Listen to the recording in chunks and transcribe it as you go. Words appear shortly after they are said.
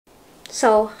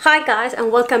So, hi guys,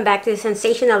 and welcome back to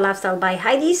Sensational Lifestyle by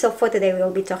Heidi. So for today, we will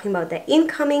be talking about the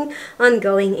incoming,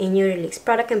 ongoing, and new release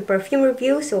product and perfume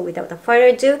review. So without further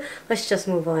ado, let's just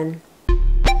move on.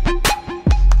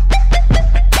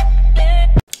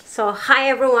 So hi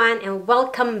everyone, and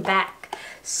welcome back.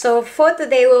 So for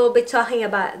today, we will be talking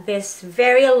about this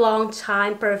very long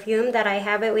time perfume that I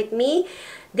have it with me.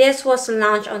 This was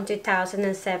launched on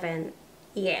 2007.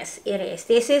 Yes, it is.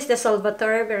 This is the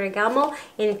Salvatorre Ferreggamo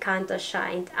Incanto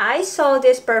Shine. I saw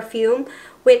this perfume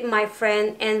with my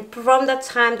friend, and from the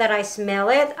time that I smell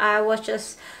it, I was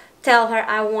just tell her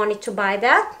I wanted to buy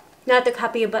that. Not to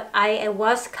copy, but I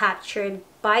was captured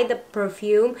by the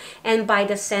perfume and by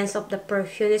the sense of the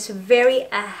perfume. It's very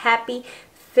happy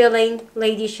feeling,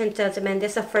 ladies and gentlemen.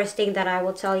 This is the first thing that I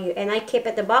will tell you. And I keep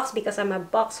it the box because I'm a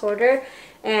box hoarder,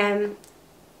 and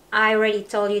I already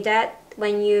told you that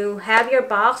when you have your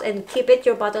box and keep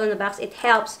your bottle in the box, it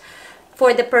helps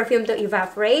for the perfume to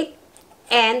evaporate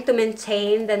and to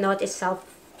maintain the note itself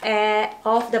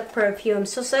of the perfume.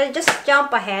 So just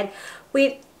jump ahead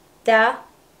with the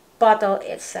bottle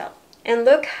itself, and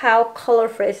look how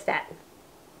colorful is that.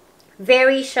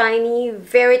 Very shiny,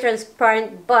 very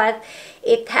transparent, but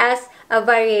it has a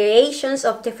variations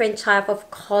of different type of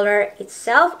color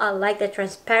itself. I like the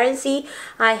transparency.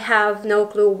 I have no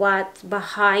clue what's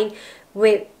behind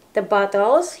with the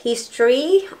bottle's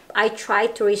history. I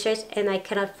tried to research and I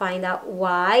cannot find out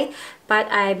why, but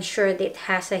I'm sure that it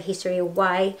has a history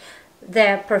why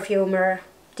the perfumer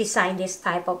designed this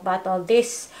type of bottle.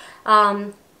 This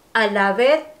I love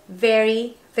it.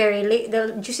 Very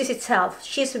the juices itself,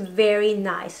 she's very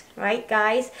nice, right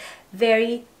guys?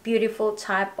 Very beautiful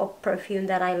type of perfume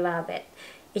that I love it.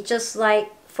 It's just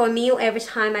like, for me, every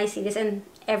time I see this and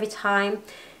every time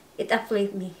it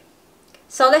uplifts me.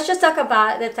 So let's just talk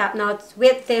about the top notes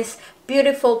with this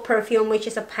beautiful perfume, which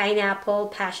is a pineapple,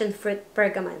 passion fruit,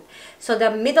 bergamot. So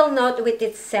the middle note with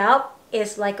itself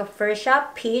is like a fuchsia,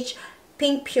 peach,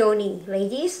 pink peony,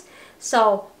 ladies.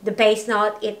 So the base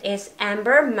note, it is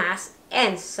amber, musk,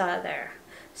 and cedar.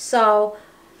 So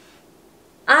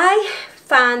I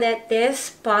found that this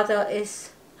bottle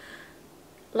is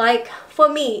like, for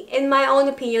me, in my own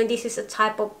opinion, this is a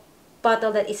type of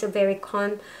bottle that is a very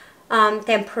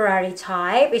temporary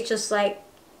type. It's just like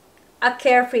a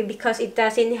carefree because it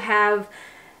doesn't have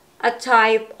a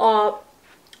type of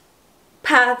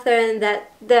pattern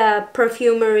that the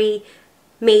perfumery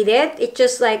made it. It's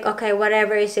just like, okay,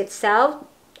 whatever is itself,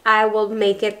 I will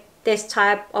make it this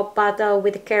type of bottle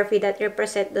with a carefree that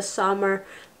represent the summer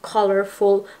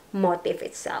colorful motif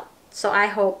itself. So I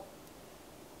hope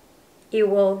you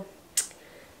will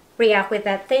react with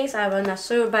that things. I will not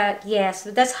sure, but yes,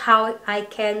 that's how I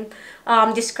can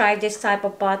describe this type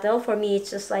of bottle. For me, it's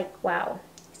just like wow.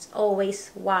 It's always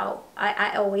wow.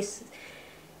 I always,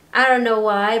 I don't know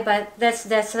why, but that's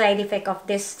the side effect of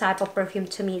this type of perfume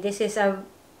to me. This is a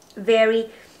very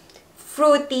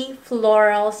fruity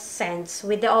floral scents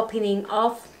with the opening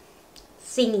of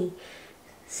singy.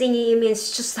 Singy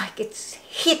means just like it's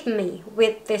hit me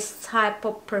with this type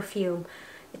of perfume.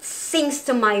 It sings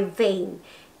to my vein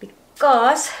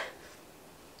because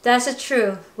that's the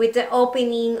truth. With the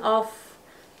opening of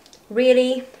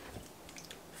really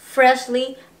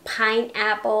freshly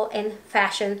pineapple and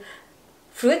passion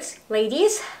fruits,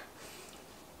 ladies.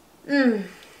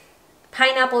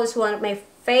 Pineapple is one of my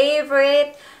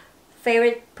favorite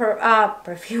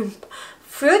perfume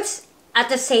fruits. At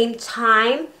the same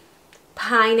time,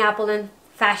 pineapple and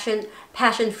passion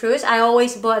fruits, I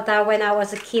always bought that when I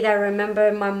was a kid. I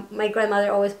remember my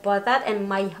grandmother always bought that, and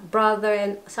my brother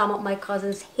and some of my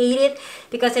cousins hate it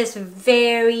because it's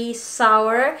very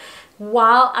sour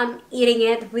while I'm eating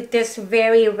it with this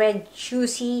very red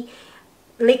juicy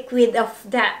liquid of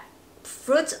that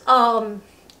fruit.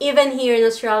 Even here in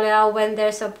Australia, when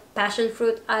there's a passion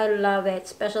fruit, I love it,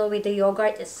 especially with the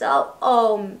yogurt itself.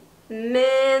 Oh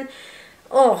man,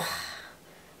 oh,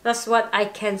 that's what I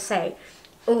can say.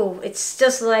 Oh, it's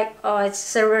just like, oh,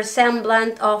 it's a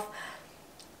resemblance of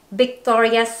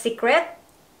Victoria's Secret.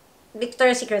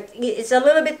 Victoria's Secret, it's a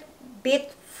little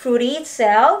bit fruity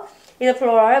itself in the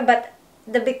floral, but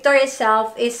the Victoria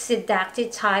itself is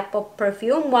seductive type of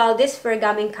perfume, while this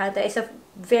Ferreggamo Incanto is a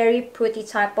very pretty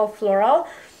type of floral.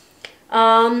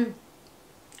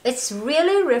 It's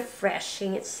really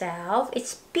refreshing itself.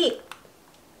 It's peak.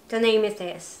 The name it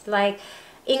is like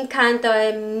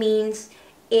Incanto means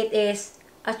it is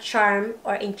a charm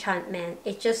or enchantment.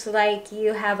 It's just like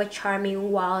you have a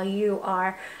charming while you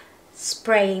are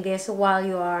spraying this, while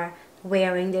you are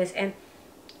wearing this, and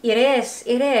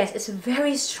it's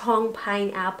very strong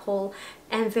pineapple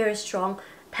and very strong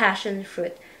passion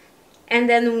fruit. And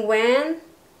then when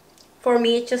For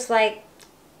me, it's just like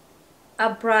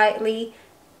a brightly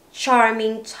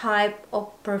charming type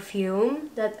of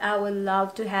perfume that I would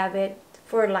love to have it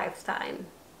for a lifetime.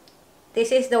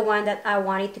 This is the one that I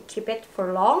wanted to keep it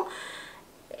for long,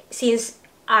 since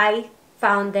I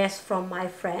found this from my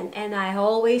friend, and I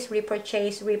always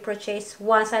repurchase.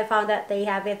 Once I found that they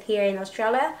have it here in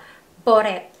Australia, bought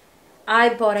it. I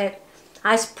bought it.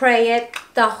 I spray it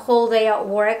the whole day at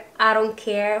work. I don't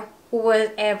care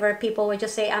whatever people would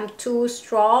just say I'm too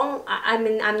strong. I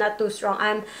mean, I'm not too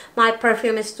strong. My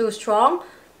perfume is too strong.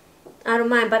 I don't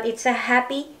mind, but it's a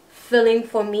happy feeling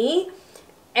for me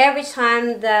every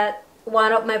time that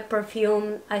one of my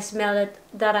perfume I smell it,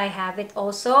 that I have it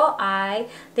also.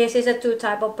 This is a two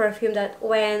type of perfume that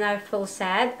when I feel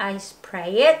sad, I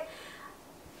spray it.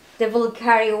 The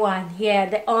Vulgari one, yeah,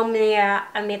 the Omnia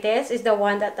Amethyst is the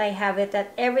one that I have it,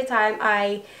 that every time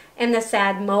I am in a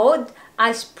sad mode,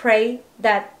 I spray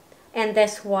that and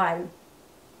this one,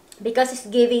 because it's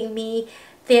giving me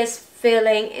this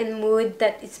feeling and mood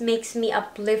that it makes me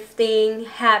uplifting,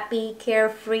 happy,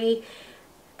 carefree,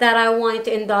 that I want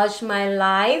to indulge my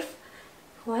life.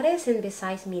 What is in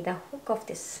besides me? The hook of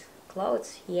this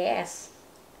clothes. Yes.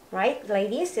 Right,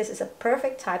 ladies? This is a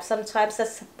perfect type. Sometimes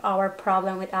that's our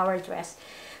problem with our dress.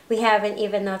 We haven't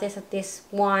even noticed that this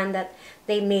one that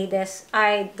they made this.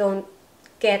 I don't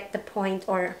get the point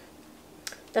or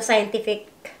the scientific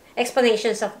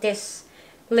explanations of this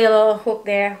little hook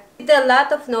there. With a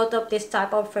lot of note of this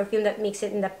type of perfume that makes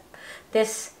it in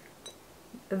this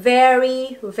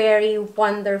very, very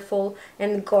wonderful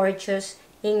and gorgeous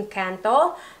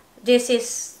Incanto. This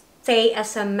is say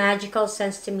as a magical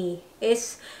sense to me.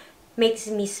 It makes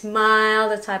me smile.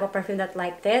 The type of perfume that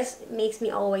like this makes me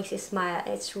always smile.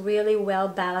 It's really well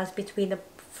balanced between the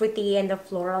fruity and the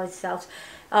floral itself.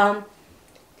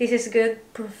 This is good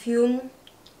perfume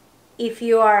if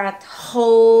you are at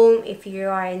home, if you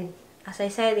are in, as I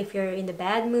said, if you're in the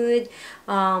bad mood,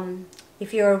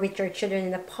 if you're with your children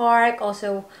in the park,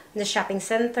 also in the shopping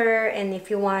center, and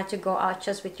if you wanted to go out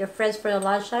just with your friends for the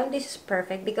lunchtime, this is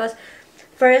perfect. Because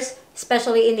first,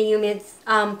 especially in the humid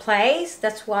place,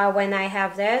 that's why when I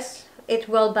have this, it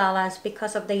will balance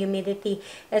because of the humidity.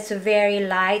 It's very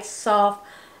light, soft,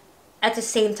 at the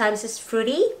same time it's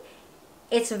fruity.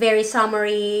 It's very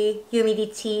summery,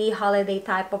 humidity, holiday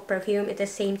type of perfume at the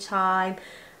same time.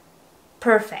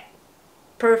 Perfect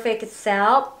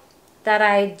itself that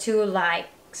I do like.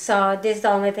 So this is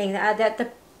the only thing that the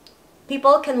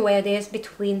people can wear this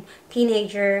between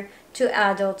teenager to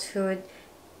adulthood,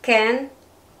 can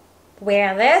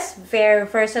wear this. Very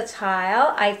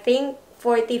versatile. I think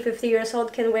 40-50 years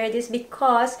old can wear this,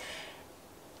 because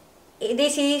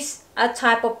this is a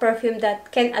type of perfume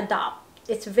that can adapt.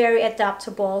 It's very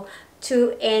adaptable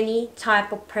to any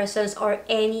type of persons or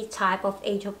any type of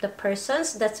age of the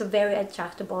persons. That's very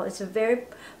attractable. It's a very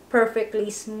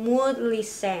perfectly smoothly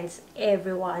scents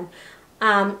everyone.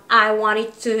 I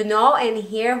wanted to know and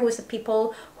hear who's the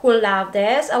people who love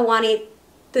this. I wanted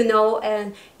to know,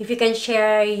 and if you can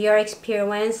share your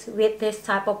experience with this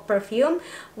type of perfume.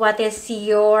 What is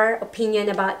your opinion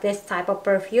about this type of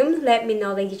perfume? Let me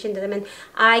know, ladies and gentlemen.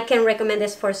 I can recommend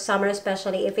this for summer,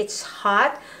 especially if it's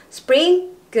hot.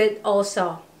 Spring, good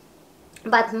also.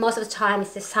 But most of the time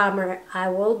it's the summer. I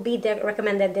will be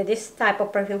recommended this type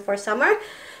of perfume for summer.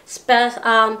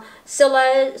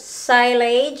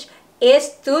 Silage is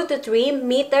 2 to 3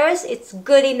 meters. It's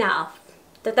good enough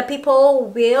that the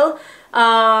people will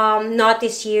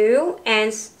notice you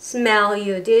and smell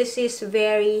you. This is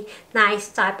very nice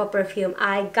type of perfume.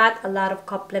 I got a lot of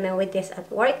compliment with this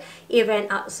at work, even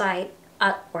outside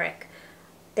at work.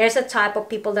 There's a type of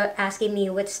people that asking me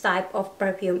which type of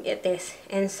perfume it is,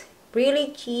 and it's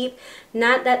really cheap,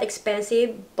 not that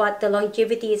expensive, but the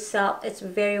longevity itself, it's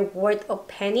very worth a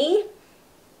penny.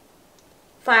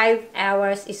 5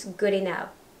 hours is good enough.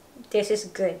 This is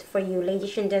good for you,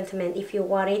 ladies and gentlemen, if you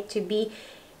want it to be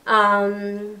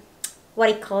what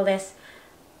do you call this,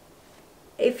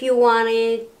 if you want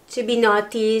it to be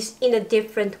noticed in a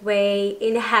different way,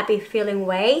 in a happy feeling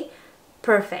way,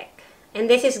 perfect. And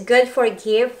this is good for a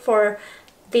gift for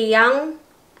the young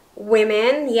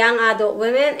women, young adult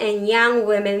women, and young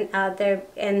women out there,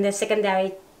 and the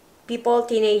secondary people,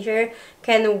 teenager,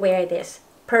 can wear this.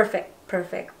 Perfect.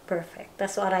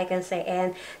 That's what I can say.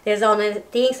 And there's only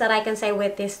things that I can say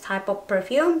with this type of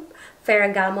perfume.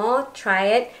 Ferreggamo, try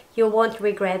it. You won't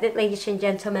regret it, ladies and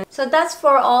gentlemen. So that's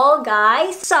for all,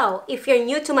 guys. So if you're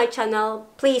new to my channel,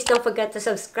 please don't forget to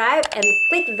subscribe and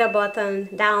click the button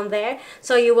down there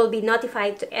so you will be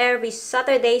notified to every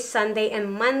Saturday, Sunday,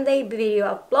 and Monday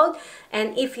video upload.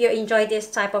 And if you enjoy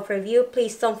this type of review,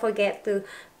 please don't forget to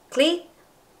click,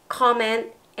 comment,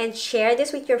 and share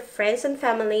this with your friends and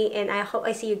family, and I hope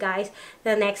I see you guys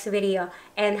in the next video.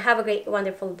 And have a great,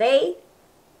 wonderful day.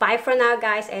 Bye for now,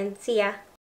 guys, and see ya.